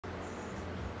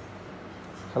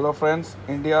Hello friends,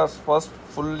 India's first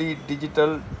fully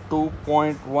digital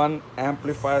 2.1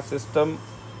 amplifier system,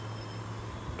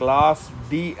 class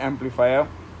D amplifier.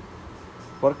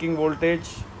 Working voltage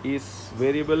is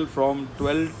variable from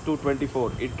 12 to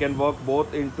 24. It can work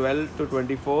both in 12 to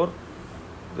 24.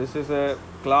 This is a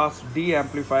class D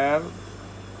amplifier,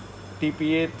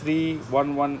 TPA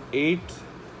 3118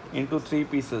 into 3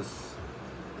 pieces.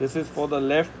 This is for the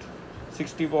left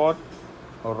 60 watt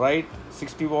or right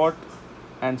 60 watt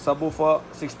and subwoofer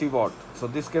 60 watt. So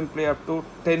this can play up to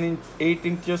 8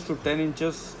 inches to 10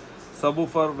 inches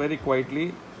subwoofer very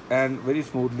quietly and very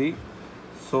smoothly.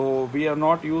 So we have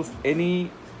not used any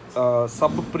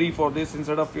sub pre for this.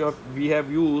 Instead of we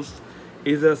have used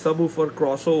is a subwoofer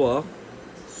crossover.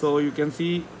 So you can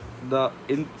see the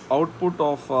output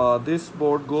of this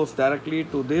board goes directly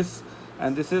to this,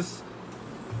 and this is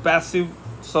passive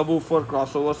subwoofer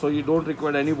crossover, so you don't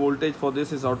require any voltage for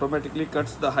this. It automatically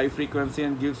cuts the high frequency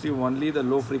and gives you only the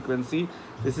low frequency.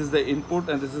 This is the input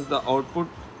and this is the output,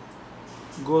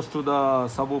 goes to the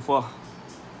subwoofer.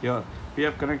 Here we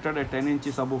have connected a 10-inch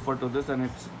subwoofer to this, and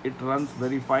it runs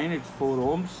very fine. It's 4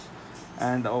 ohms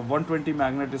and a 120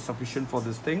 magnet is sufficient for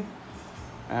this thing.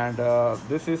 And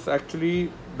this is actually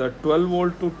the 12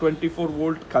 volt to 24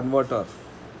 volt converter.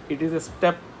 It is a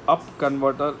step up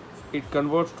converter. It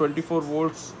converts 24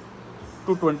 volts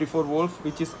to 24 volts,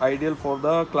 which is ideal for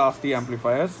the class D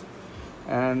amplifiers.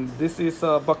 And this is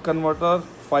a buck converter,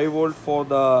 5 volt for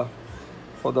the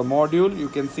module, you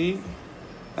can see.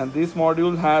 And this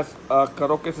module has a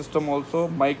karaoke system also,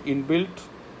 mic inbuilt.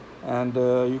 And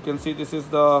you can see this is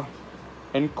the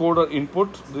encoder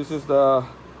input, this is the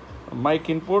mic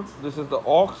input, this is the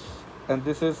aux, and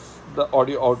this is the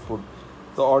audio output.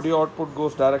 The audio output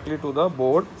goes directly to the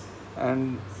board,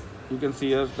 and you can see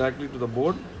here directly to the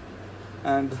board,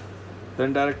 and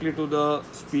then directly to the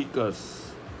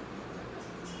speakers.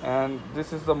 And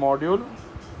this is the module.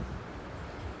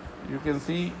 You can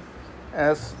see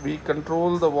as we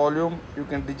control the volume, you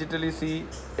can digitally see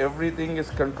everything is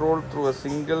controlled through a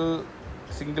single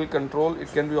control.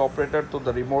 It can be operated to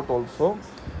the remote also.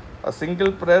 A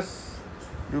single press,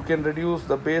 you can reduce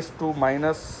the bass to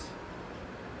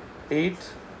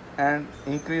 -8 and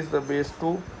increase the bass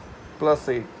to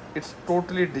 +8. It's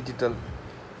totally digital.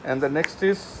 And the next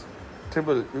is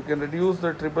treble. You can reduce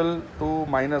the treble to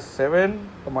 -7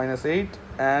 to -8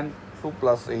 and to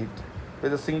 +8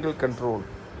 with a single control.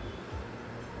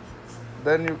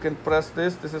 Then you can press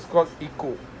this. This is called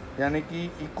echo, yani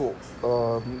ki echo.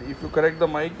 If you correct the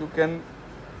mic, you can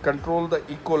control the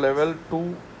echo level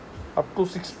to up to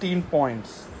 16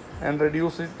 points and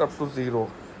reduce it up to 0.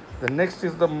 The next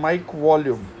is the mic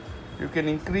volume. You can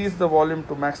increase the volume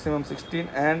to maximum 16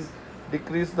 and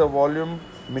decrease the volume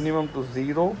minimum to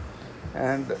 0.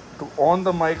 And to on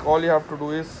the mic, all you have to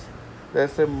do is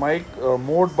there's a mic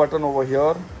mode button over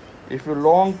here. If you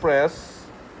long press,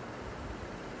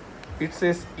 it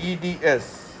says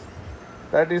EDS,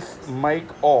 that is mic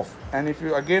off. And if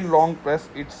you again long press,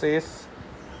 it says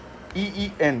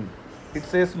EEN, it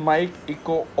says mic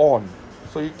echo on.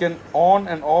 So you can on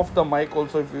and off the mic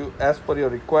also if you, as per your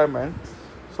requirement.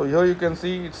 So here you can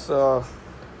see it's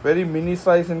very mini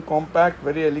size and compact,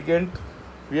 very elegant.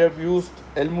 We have used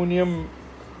aluminum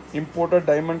imported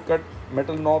diamond cut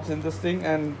metal knobs in this thing,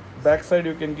 and backside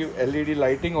you can give LED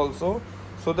lighting also,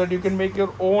 so that you can make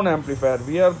your own amplifier.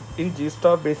 We are in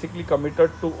G-Star basically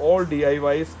committed to all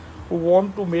DIYs who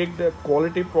want to make the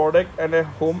quality product and a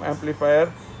home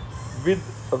amplifier with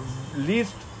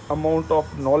least amount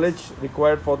of knowledge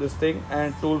required for this thing,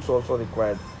 and tools also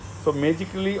required. So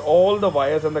magically all the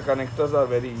wires and the connectors are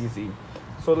very easy.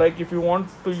 So like if you want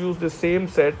to use the same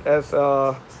set as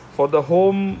for the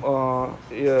home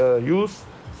use,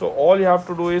 so all you have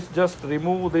to do is just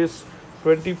remove this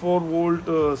 24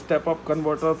 volt step up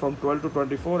converter from 12 to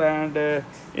 24, and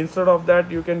instead of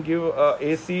that you can give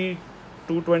AC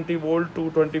 220 volt to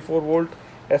 24 volt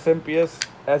SMPS.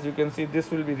 As you can see,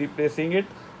 this will be replacing it,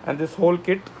 and this whole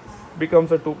kit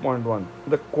becomes a 2.1.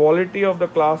 The quality of the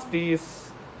class D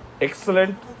is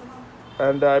excellent,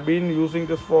 and I've been using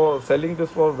this for selling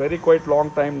this for very quite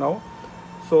long time now.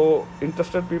 So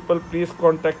interested people, please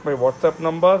contact my WhatsApp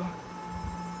number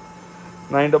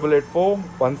 9884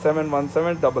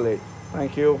 171788.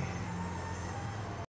 Thank you.